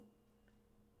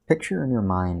Picture in your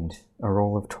mind a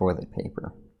roll of toilet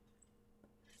paper.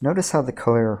 Notice how the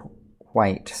color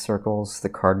white circles the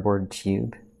cardboard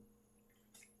tube.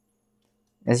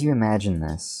 As you imagine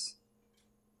this,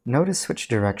 notice which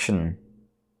direction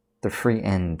the free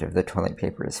end of the toilet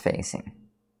paper is facing.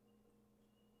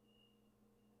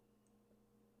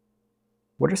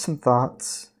 What are some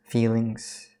thoughts,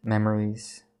 feelings,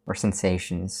 memories, or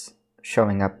sensations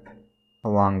showing up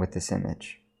along with this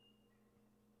image?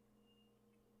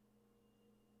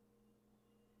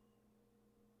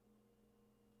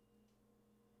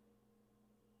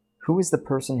 Who is the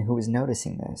person who is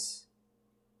noticing this?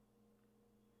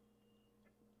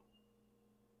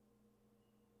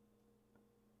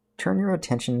 Turn your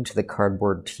attention to the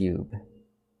cardboard tube.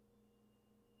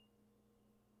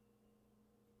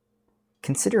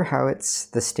 Consider how it's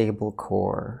the stable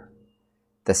core,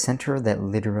 the center that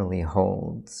literally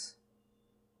holds.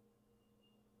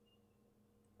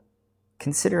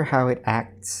 Consider how it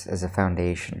acts as a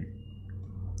foundation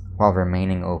while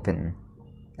remaining open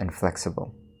and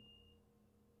flexible.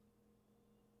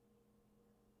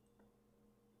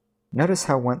 Notice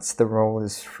how once the roll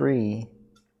is free,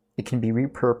 it can be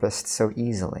repurposed so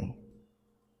easily.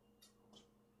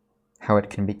 How it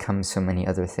can become so many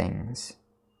other things.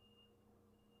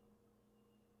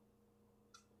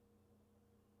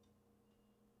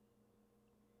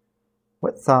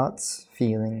 What thoughts,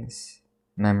 feelings,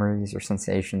 memories, or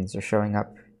sensations are showing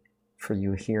up for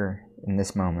you here in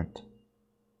this moment?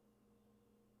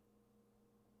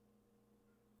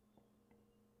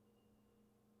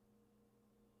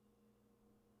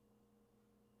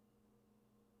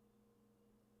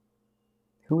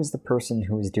 Who is the person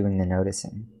who is doing the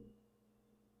noticing?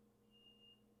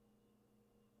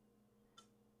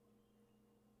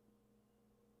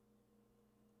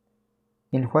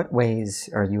 In what ways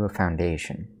are you a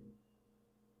foundation?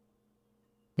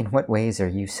 In what ways are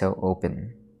you so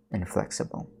open and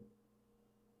flexible?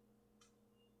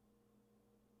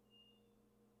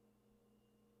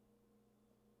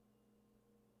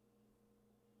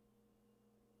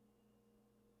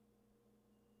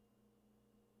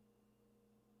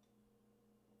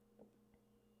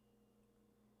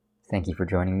 Thank you for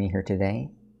joining me here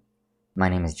today. My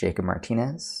name is Jacob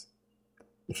Martinez.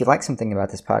 If you like something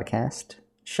about this podcast,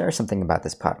 share something about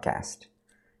this podcast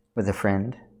with a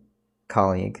friend,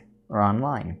 colleague, or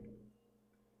online.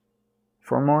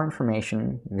 For more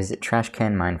information, visit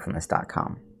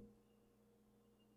trashcanmindfulness.com.